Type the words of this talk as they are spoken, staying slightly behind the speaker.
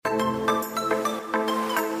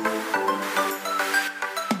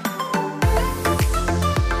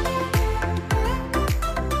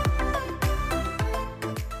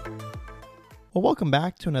Well, welcome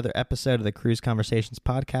back to another episode of the Cruise Conversations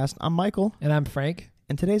podcast. I'm Michael. And I'm Frank.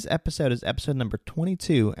 And today's episode is episode number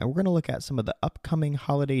 22, and we're going to look at some of the upcoming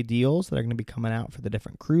holiday deals that are going to be coming out for the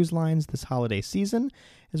different cruise lines this holiday season,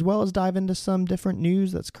 as well as dive into some different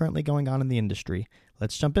news that's currently going on in the industry.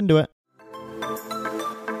 Let's jump into it.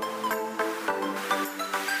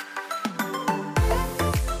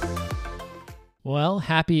 Well,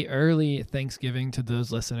 happy early Thanksgiving to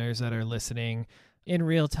those listeners that are listening in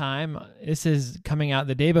real time. This is coming out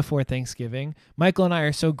the day before Thanksgiving. Michael and I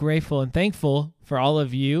are so grateful and thankful for all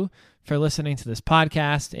of you for listening to this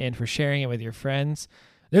podcast and for sharing it with your friends.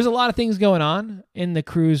 There's a lot of things going on in the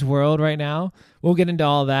cruise world right now. We'll get into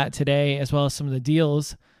all that today, as well as some of the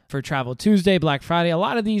deals for Travel Tuesday, Black Friday. A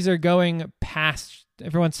lot of these are going past.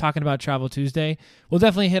 Everyone's talking about Travel Tuesday. We'll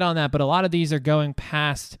definitely hit on that, but a lot of these are going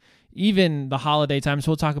past even the holiday time.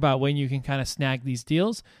 So we'll talk about when you can kind of snag these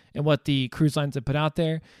deals and what the cruise lines have put out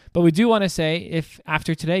there. But we do want to say, if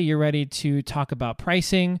after today you're ready to talk about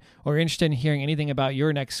pricing or interested in hearing anything about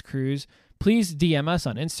your next cruise, please DM us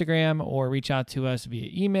on Instagram or reach out to us via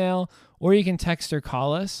email, or you can text or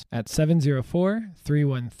call us at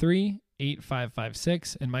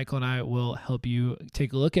 704-313-8556, and Michael and I will help you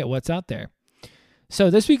take a look at what's out there. So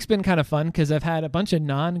this week's been kind of fun because I've had a bunch of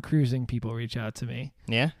non-cruising people reach out to me.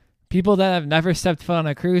 Yeah? People that have never stepped foot on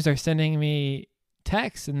a cruise are sending me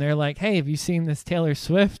texts, and they're like, hey, have you seen this Taylor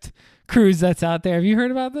Swift cruise that's out there? Have you heard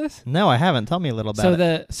about this? No, I haven't. Tell me a little about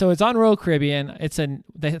it. So it's on Royal Caribbean. I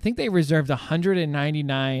think they reserved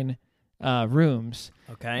 199 rooms.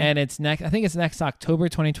 Okay. And I think it's next October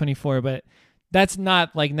 2024, but that's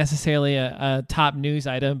not like necessarily a top news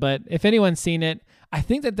item. But if anyone's seen it, I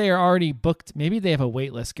think that they are already booked. Maybe they have a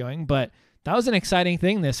wait list going, but that was an exciting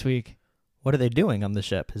thing this week. What are they doing on the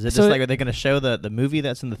ship? Is it just like, are they going to show the movie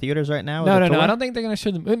that's in the theaters right now? No. I don't think they're going to show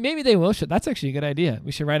them. Maybe they will show. That's actually a good idea.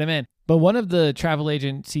 We should write them in. But one of the travel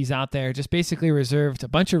agencies out there just basically reserved a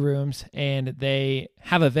bunch of rooms, and they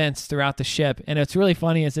have events throughout the ship. And what's really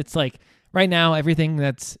funny is it's like right now, everything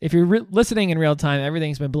that's, if you're listening in real time,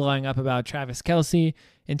 everything's been blowing up about Travis Kelce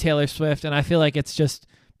and Taylor Swift. And I feel like it's just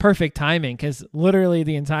perfect timing because literally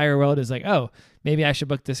the entire world is like, oh, maybe I should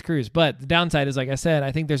book this cruise. But the downside is, like I said,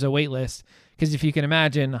 I think there's a wait list because if you can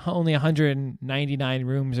imagine, only 199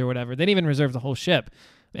 rooms or whatever. They didn't even reserve the whole ship.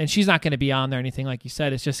 And she's not going to be on there or anything, like you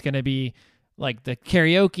said. It's just going to be like the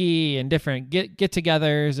karaoke and different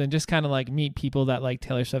get-togethers and just kind of like meet people that like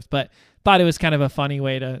Taylor Swift. But thought it was kind of a funny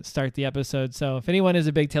way to start the episode. So if anyone is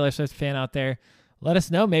a big Taylor Swift fan out there, let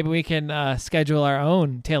us know. Maybe we can schedule our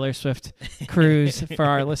own Taylor Swift cruise for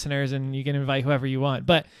our listeners, and you can invite whoever you want.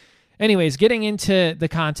 But anyways, getting into the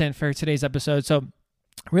content for today's episode. So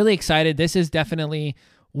really excited. This is definitely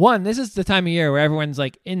this is the time of year where everyone's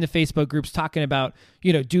like in the Facebook groups talking about,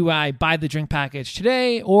 do I buy the drink package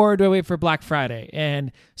today or do I wait for Black Friday?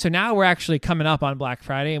 And so now we're actually coming up on Black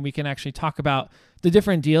Friday, and we can actually talk about the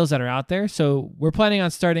different deals that are out there. So we're planning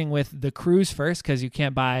on starting with the cruise first, because you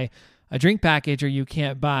can't buy a drink package or you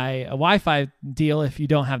can't buy a Wi-Fi deal if you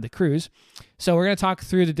don't have the cruise. So we're going to talk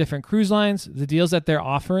through the different cruise lines, the deals that they're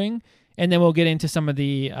offering, and then we'll get into some of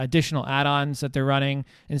the additional add-ons that they're running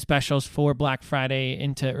and specials for Black Friday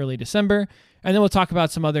into early December. And then we'll talk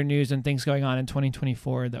about some other news and things going on in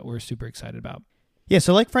 2024 that we're super excited about. Yeah,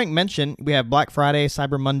 so like Frank mentioned, we have Black Friday,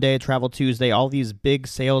 Cyber Monday, Travel Tuesday, all these big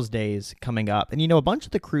sales days coming up. And a bunch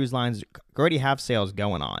of the cruise lines already have sales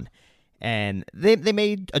going on. And they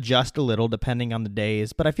may adjust a little depending on the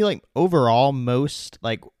days, but I feel like overall most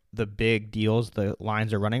like the big deals the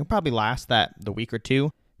lines are running probably last the week or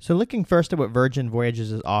two. So looking first at what Virgin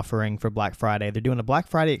Voyages is offering for Black Friday, they're doing a Black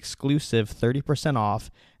Friday exclusive 30%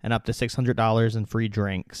 off and up to $600 in free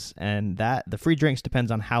drinks. And the free drinks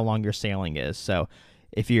depends on how long your sailing is. So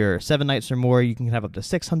if you're 7 nights or more, you can have up to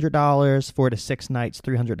 $600, 4 to 6 nights,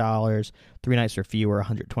 $300, 3 nights or fewer,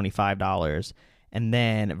 $125. And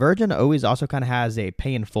then Virgin always also kind of has a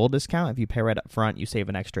pay in full discount. If you pay right up front, you save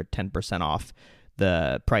an extra 10% off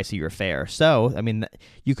the price of your fare. So, I mean,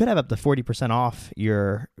 you could have up to 40% off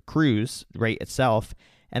your cruise rate itself.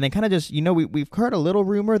 And then kind of just, we've heard a little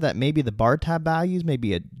rumor that maybe the bar tab values may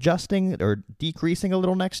be adjusting or decreasing a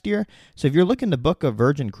little next year. So if you're looking to book a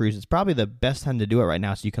Virgin cruise, it's probably the best time to do it right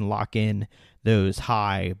now so you can lock in those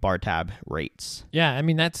high bar tab rates. Yeah, I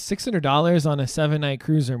mean, that's $600 on a 7-night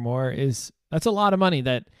cruise or more that's a lot of money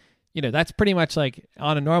that, that's pretty much like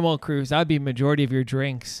on a normal cruise, that would be majority of your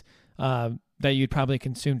drinks that you'd probably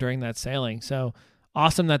consume during that sailing. So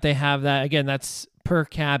awesome that they have that. Again, that's per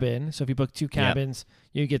cabin. So if you book 2 cabins,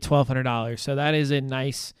 you get $1,200. So that is a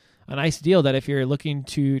nice deal that if you're looking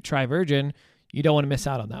to try Virgin, you don't want to miss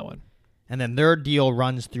out on that one. And then their deal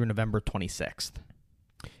runs through November 26th.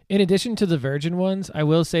 In addition to the Virgin ones, I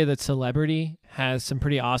will say that Celebrity has some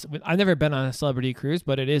pretty awesome. I've never been on a Celebrity cruise,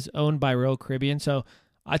 but it is owned by Royal Caribbean, so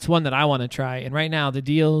that's one that I want to try. And right now, the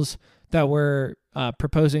deals that we're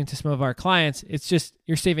proposing to some of our clients, it's just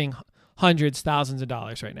you're saving hundreds, thousands of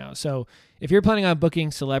dollars right now. So if you're planning on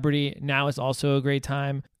booking Celebrity, now is also a great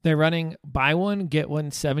time. They're running buy one, get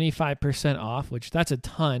one 75% off, which that's a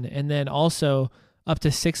ton. And then also up to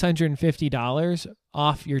 $650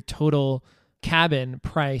 off your total cabin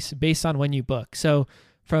price based on when you book. So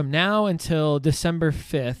from now until December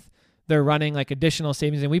 5th, they're running like additional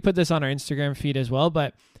savings. And we put this on our Instagram feed as well,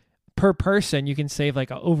 but per person, you can save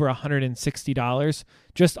like over $160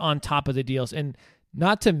 just on top of the deals. And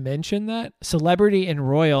not to mention that Celebrity and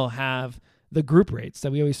Royal have the group rates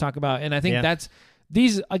that we always talk about. And I think that's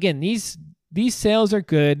these sales are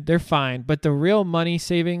good. They're fine. But the real money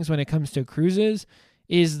savings when it comes to cruises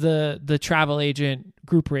is the travel agent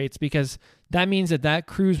group rates, because that means that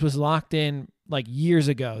cruise was locked in like years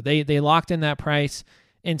ago. They locked in that price.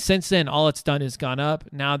 And since then, all it's done is gone up.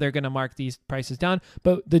 Now they're going to mark these prices down.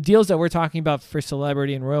 But the deals that we're talking about for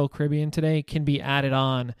Celebrity and Royal Caribbean today can be added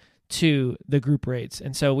on to the group rates.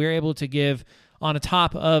 And so we're able to give, on the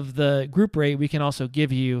top of the group rate, we can also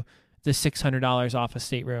give you the $600 off a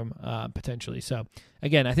stateroom potentially. So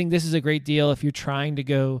again, I think this is a great deal if you're trying to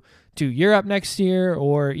go to Europe next year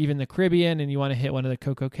or even the Caribbean and you want to hit one of the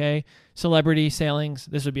CocoCay Celebrity sailings.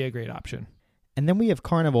 This would be a great option. And then we have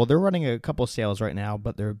Carnival. They're running a couple sales right now,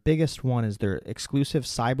 but their biggest one is their exclusive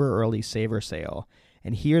Cyber Early Saver sale.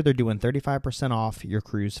 And here they're doing 35% off your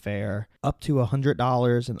cruise fare, up to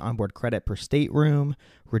 $100 in onboard credit per stateroom,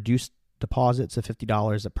 reduced deposits of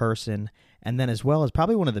 $50 a person, and then as well as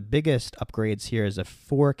probably one of the biggest upgrades here is a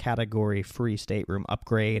 4-category free stateroom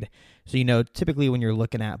upgrade. So, typically when you're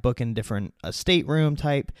looking at booking different stateroom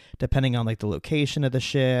type, depending on like the location of the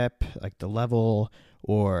ship, like the level,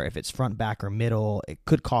 or if it's front, back, or middle, it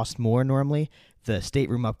could cost more normally. The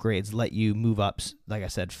stateroom upgrades let you move up, like I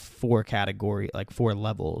said, 4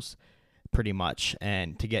 levels pretty much,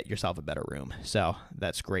 and to get yourself a better room. So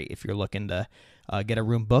that's great if you're looking to get a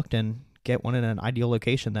room booked and get one in an ideal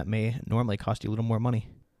location that may normally cost you a little more money.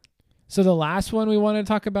 So the last one we want to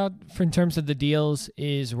talk about in terms of the deals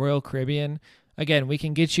is Royal Caribbean. Again, we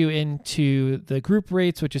can get you into the group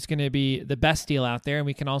rates, which is going to be the best deal out there. And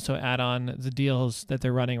we can also add on the deals that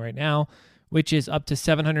they're running right now, which is up to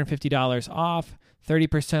 $750 off,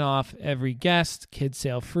 30% off every guest, kids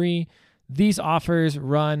sail free. These offers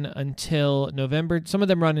run until November. Some of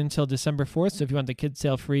them run until December 4th. So if you want the kids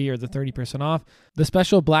sail free or the 30% off, the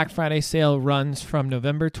special Black Friday sale runs from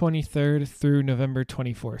November 23rd through November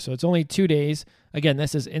 24th. So it's only 2 days. Again,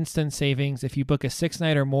 this is instant savings. If you book a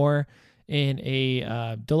 6-night or more in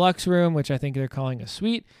a deluxe room, which I think they're calling a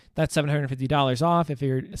suite, that's $750 off. If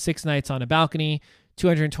you're 6 nights on a balcony,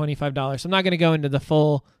 $225. So I'm not going to go into the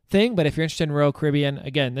full thing, but if you're interested in Royal Caribbean,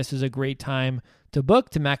 again, this is a great time to book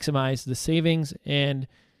to maximize the savings. And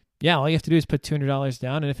yeah, all you have to do is put $200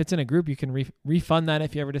 down. And if it's in a group, you can refund that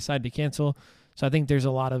if you ever decide to cancel. So I think there's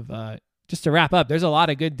a lot of, just to wrap up, there's a lot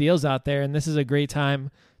of good deals out there, and this is a great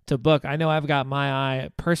time to book. I know I've got my eye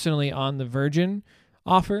personally on the Virgin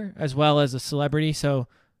offer as well as a Celebrity. So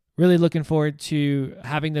really looking forward to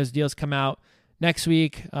having those deals come out next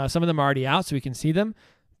week. Some of them are already out, so we can see them,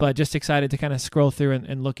 but just excited to kind of scroll through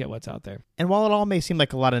and look at what's out there. And while it all may seem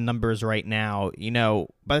like a lot of numbers right now,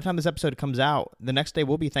 by the time this episode comes out, the next day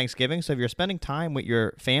will be Thanksgiving. So if you're spending time with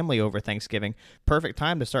your family over Thanksgiving, perfect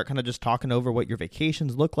time to start kind of just talking over what your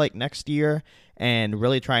vacations look like next year and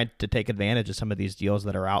really trying to take advantage of some of these deals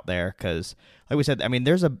that are out there. Because like we said,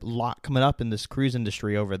 there's a lot coming up in this cruise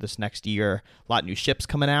industry over this next year. A lot of new ships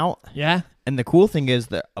coming out. Yeah. And the cool thing is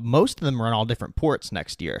that most of them are in all different ports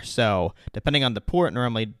next year. So depending on the port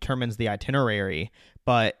normally determines the itinerary.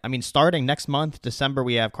 But, starting next month, December,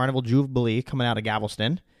 we have Carnival Jubilee coming out of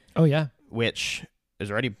Galveston. Oh, yeah. Which is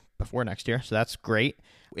already before next year, so that's great.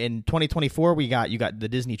 In 2024, you got the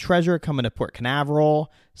Disney Treasure coming to Port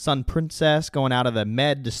Canaveral, Sun Princess going out of the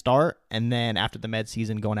Med to start, and then after the Med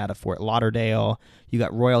season going out of Fort Lauderdale. You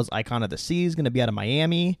got Royal's Icon of the Seas going to be out of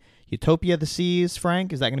Miami. Utopia of the Seas,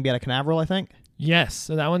 Frank, is that going to be out of Canaveral, I think? Yes,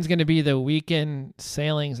 so that one's going to be the weekend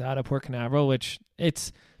sailings out of Port Canaveral, which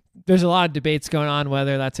there's a lot of debates going on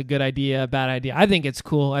whether that's a good idea, a bad idea. I think it's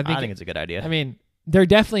cool. I think it's a good idea. They're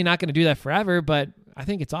definitely not going to do that forever, but I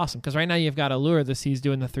think it's awesome because right now you've got Allure of the Seas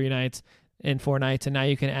doing the 3 nights and 4 nights, and now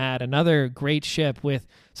you can add another great ship with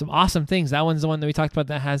some awesome things. That one's the one that we talked about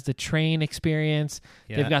that has the train experience.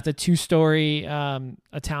 Yeah. They've got the 2-story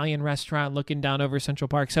Italian restaurant looking down over Central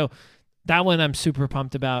Park. So that one I'm super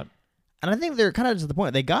pumped about. And I think they're kind of to the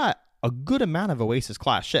point. They got a good amount of Oasis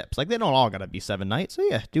class ships. Like they don't all got to be 7 nights. So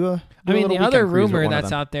yeah, do a I mean, little the other weekend cruise with rumor one of that's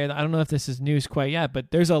them. out there, I don't know if this is news quite yet, but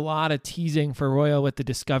there's a lot of teasing for Royal with the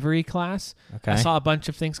Discovery class. Okay. I saw a bunch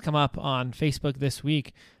of things come up on Facebook this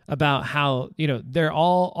week about how, they're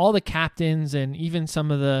all the captains and even some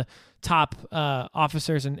of the top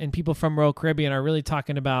officers and people from Royal Caribbean are really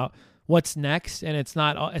talking about what's next. And it's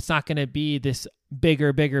not going to be this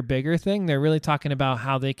bigger thing. They're really talking about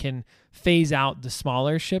how they can phase out the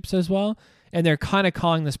smaller ships as well. And they're kind of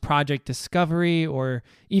calling this Project Discovery or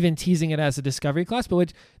even teasing it as a Discovery class, but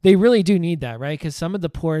which they really do need that, right? Because some of the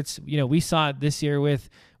ports, we saw it this year with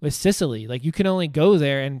Sicily. Like you can only go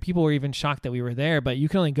there, and people were even shocked that we were there, but you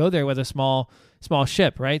can only go there with a small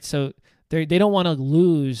ship, right? So they don't want to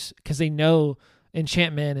lose, because they know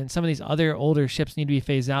Enchantment and some of these other older ships need to be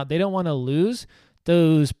phased out. They don't want to lose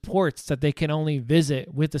those ports that they can only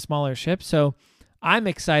visit with the smaller ships. So I'm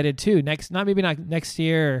excited too. Maybe not next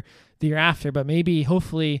year or the year after, but maybe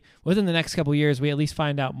hopefully within the next couple of years, we at least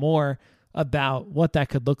find out more about what that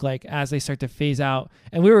could look like as they start to phase out.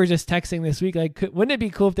 And we were just texting this week, like, wouldn't it be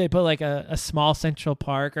cool if they put like a small Central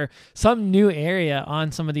Park or some new area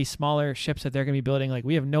on some of these smaller ships that they're going to be building? Like,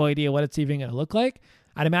 we have no idea what it's even going to look like.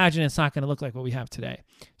 I'd imagine it's not going to look like what we have today.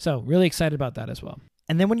 So really excited about that as well.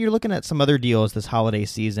 And then when you're looking at some other deals this holiday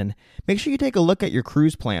season, make sure you take a look at your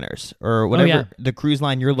cruise planners or whatever the cruise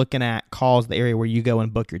line you're looking at calls the area where you go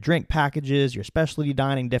and book your drink packages, your specialty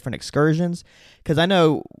dining, different excursions. Because I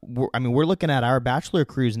know, we're looking at our bachelor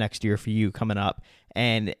cruise next year for you coming up,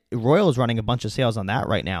 and Royal is running a bunch of sales on that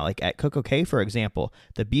right now. Like at Coco Cay, for example,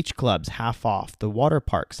 the beach clubs half off, the water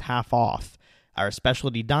parks half off, our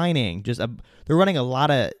specialty dining. They're running a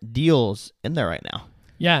lot of deals in there right now.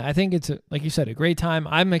 Yeah, I think it's, like you said, a great time.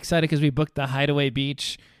 I'm excited because we booked the Hideaway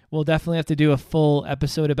Beach. We'll definitely have to do a full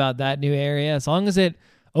episode about that new area. As long as it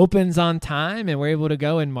opens on time and we're able to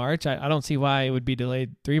go in March, I don't see why it would be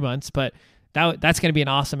delayed 3 months, but that's going to be an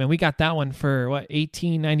awesome. And we got that one for,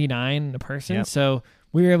 $18.99 a person. Yep. So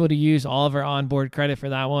we were able to use all of our onboard credit for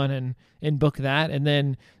that one and book that. And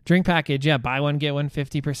then drink package, buy one, get one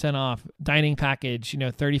 50% off. Dining package,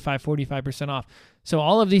 35, 45% off. So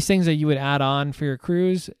all of these things that you would add on for your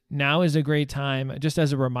cruise, now is a great time, just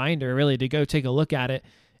as a reminder, really, to go take a look at it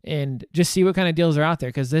and just see what kind of deals are out there,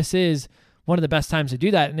 because this is one of the best times to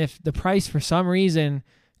do that. And if the price for some reason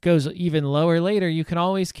goes even lower later, you can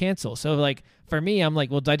always cancel. So like for me, I'm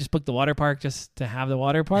like, well, did I just book the water park just to have the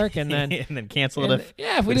water park and then and then cancel it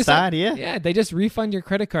if we decide? Yeah, they just refund your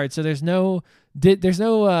credit card. So there's no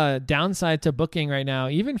downside to booking right now.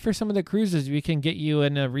 Even for some of the cruises, we can get you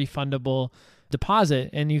in a refundable deposit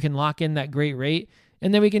and you can lock in that great rate,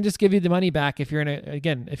 and then we can just give you the money back if you're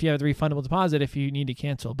if you have the refundable deposit if you need to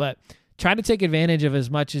cancel. But try to take advantage of as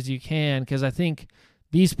much as you can, because I think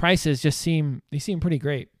these prices just seem pretty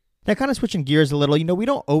great. Now, kind of switching gears a little, we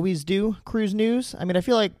don't always do cruise news. I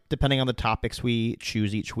feel like depending on the topics we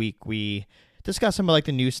choose each week, we discuss some of like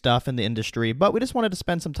the new stuff in the industry, but we just wanted to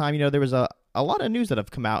spend some time. There was a lot of news that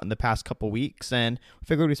have come out in the past couple weeks, and we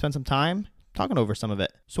figured we'd spend some time talking over some of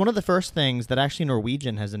it. So one of the first things that actually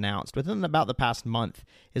Norwegian has announced within about the past month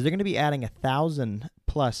is they're going to be adding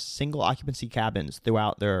 1,000+ single occupancy cabins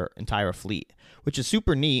throughout their entire fleet, which is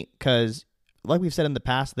super neat because, like we've said in the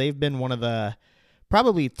past, they've been one of the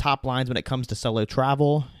probably top lines when it comes to solo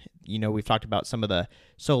travel. We've talked about some of the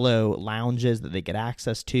solo lounges that they get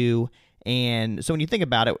access to. And so when you think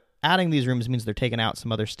about it, adding these rooms means they're taking out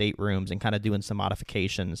some other staterooms and kind of doing some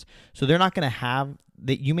modifications. So they're not going to have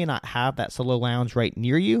that. You may not have that solo lounge right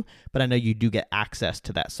near you, but I know you do get access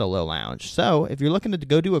to that solo lounge. So if you're looking to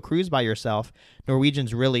go do a cruise by yourself,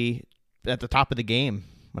 Norwegian's really at the top of the game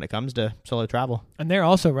when it comes to solo travel. And they're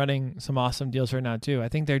also running some awesome deals right now too. I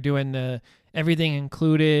think they're doing the everything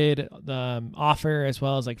included offer, as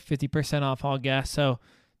well as like 50% off all guests. So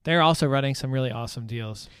they're also running some really awesome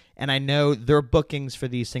deals. And I know their bookings for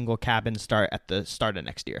these single cabins start at the start of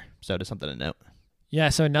next year. So just something to note. Yeah,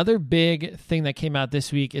 so another big thing that came out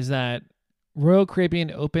this week is that Royal Caribbean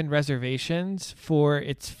opened reservations for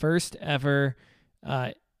its first ever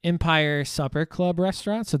Empire Supper Club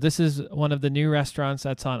restaurant. So this is one of the new restaurants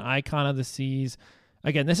that's on Icon of the Seas.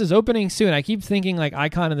 Again, this is opening soon. I keep thinking like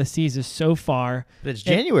Icon of the Seas is so far. But it's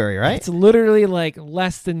January, right? It's literally like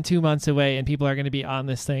less than 2 months away, and people are going to be on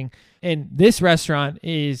this thing. And this restaurant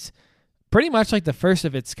is pretty much like the first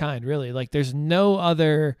of its kind, really. Like there's no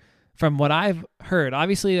other, from what I've heard.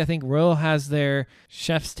 Obviously, I think Royal has their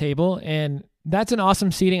chef's table, and that's an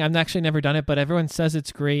awesome seating. I've actually never done it, but everyone says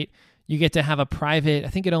it's great. You get to have a private, I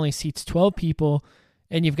think it only seats 12 people,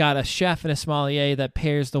 and you've got a chef and a sommelier that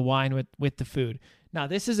pairs the wine with the food. Now,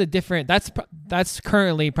 this is a different, that's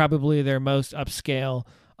currently probably their most upscale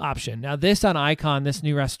option. Now this on Icon, this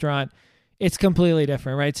new restaurant, it's completely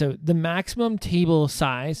different, right? So the maximum table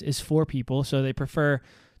size is 4 people. So they prefer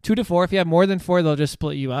 2 to 4. If you have more than 4, they'll just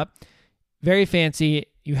split you up. Very fancy.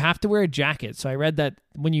 You have to wear a jacket. So I read that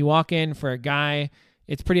when you walk in for a guy,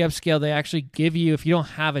 it's pretty upscale. They actually give you, if you don't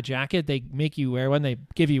have a jacket, they make you wear one. They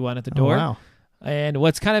give you one at the door. Oh, wow. And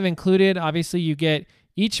what's kind of included, obviously you get,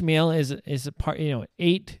 each meal is a part,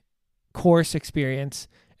 8-course experience,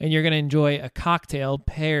 and you're going to enjoy a cocktail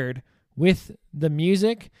paired with the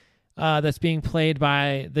music that's being played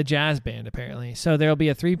by the jazz band, apparently. So there'll be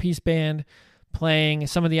a 3-piece band playing.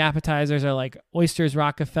 Some of the appetizers are like oysters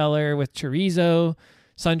Rockefeller with chorizo,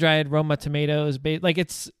 sun-dried Roma tomatoes. Like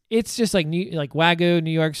it's just like Wagyu,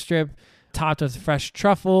 New York strip, topped with fresh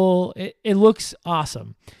truffle. It looks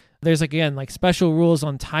awesome. There's like special rules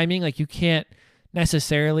on timing. Like you can't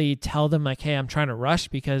necessarily tell them like, hey, I'm trying to rush,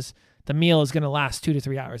 because the meal is going to last 2 to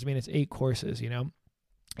 3 hours. I mean, it's 8 courses,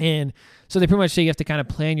 And so they pretty much say you have to kind of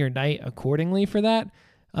plan your night accordingly for that.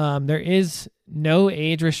 There is no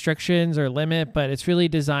age restrictions or limit, but it's really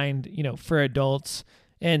designed, for adults.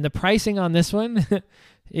 And the pricing on this one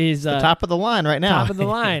is the top of the line right now. Top of the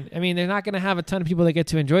line. I mean, they're not going to have a ton of people that get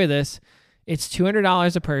to enjoy this. It's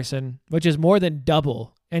 $200 a person, which is more than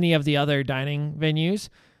double any of the other dining venues.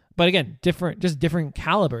 But again, different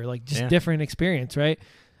caliber, different experience, right?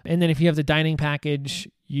 And then if you have the dining package,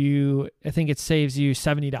 I think it saves you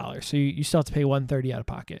 $70. So you still have to pay $130 out of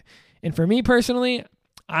pocket. And for me personally,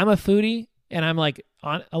 I'm a foodie, and I'm like,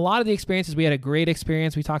 on a lot of the experiences, we had a great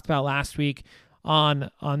experience we talked about last week on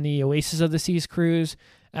the Oasis of the Seas cruise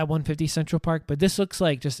at 150 Central Park. But this looks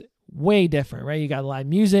like just way different, right? You got live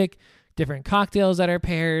music, different cocktails that are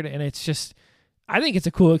paired, and it's just, I think it's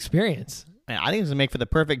a cool experience. I think it's going to make for the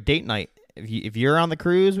perfect date night. If you're on the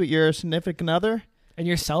cruise with your significant other, and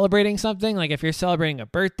you're celebrating something, like if you're celebrating a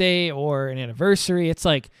birthday or an anniversary, it's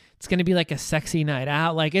going to be like a sexy night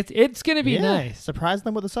out. Like it's going to be nice. Surprise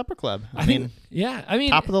them with a supper club. I mean,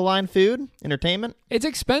 top of the line food, entertainment. It's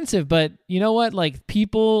expensive, but you know what? Like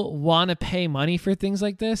people want to pay money for things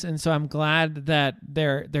like this, and so I'm glad that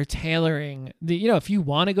they're tailoring the. If you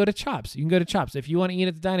want to go to Chops, you can go to Chops. If you want to eat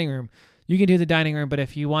at the dining room, you can do the dining room. But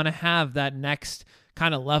if you want to have that next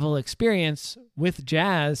kind of level experience with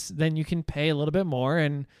jazz, then you can pay a little bit more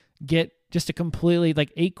and get just a completely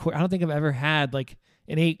 8 course. I don't think I've ever had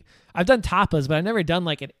an 8. I've done tapas, but I've never done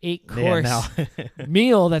an 8 course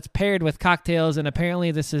meal that's paired with cocktails. And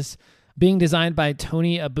apparently this is being designed by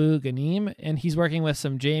Tony Abu Ghanim, and he's working with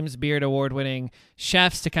some James Beard award-winning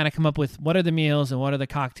chefs to kind of come up with what are the meals and what are the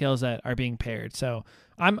cocktails that are being paired. So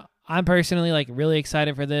I'm personally really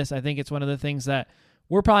excited for this. I think it's one of the things that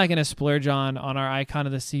we're probably going to splurge on our Icon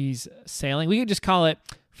of the Seas sailing. We could just call it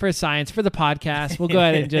for science, for the podcast. We'll go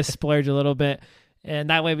ahead and just splurge a little bit. And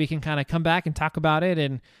that way we can kind of come back and talk about it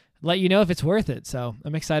and let you know if it's worth it. So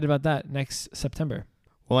I'm excited about that next September.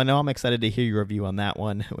 Well, I know I'm excited to hear your review on that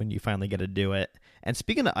one when you finally get to do it. And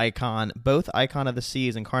speaking of Icon, both Icon of the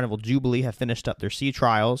Seas and Carnival Jubilee have finished up their sea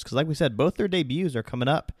trials. Because like we said, both their debuts are coming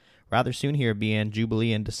up rather soon here, being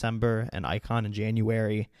Jubilee in December and Icon in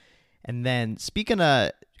January. And then speaking of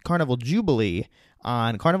Carnival Jubilee,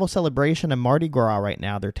 on Carnival Celebration and Mardi Gras right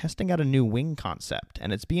now, they're testing out a new wing concept,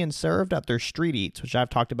 and it's being served at their Street Eats, which I've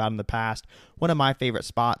talked about in the past, one of my favorite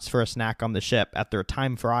spots for a snack on the ship at their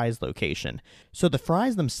Time Fries location. So the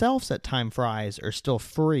fries themselves at Time Fries are still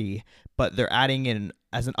free, but they're adding in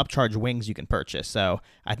as an upcharge wings you can purchase. So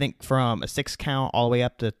I think from a 6 count all the way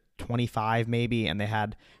up to 25 maybe, and they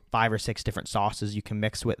had 5 or 6 different sauces you can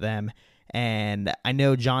mix with them. And I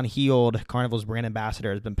know John Heald, Carnival's brand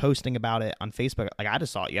ambassador, has been posting about it on Facebook. I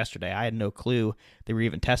just saw it yesterday. I had no clue they were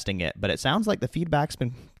even testing it. But it sounds like the feedback's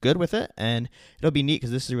been good with it. And it'll be neat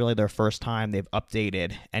because this is really their first time they've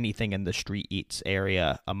updated anything in the Street Eats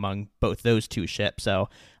area among both those 2 ships. So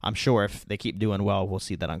I'm sure if they keep doing well, we'll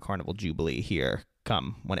see that on Carnival Jubilee here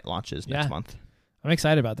come when it launches next month. I'm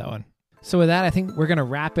excited about that one. So with that, I think we're going to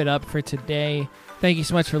wrap it up for today. Thank you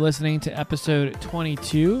so much for listening to episode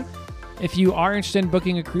 22. If you are interested in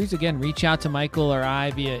booking a cruise, again, reach out to Michael or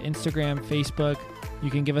I via Instagram, Facebook.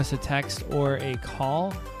 You can give us a text or a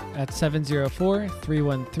call at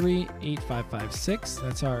 704-313-8556.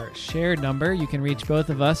 That's our shared number. You can reach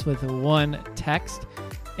both of us with one text.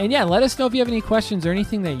 And yeah, let us know if you have any questions or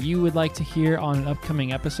anything that you would like to hear on an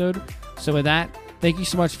upcoming episode. So with that, thank you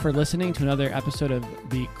so much for listening to another episode of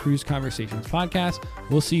the Cruise Conversations podcast.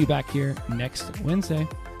 We'll see you back here next Wednesday.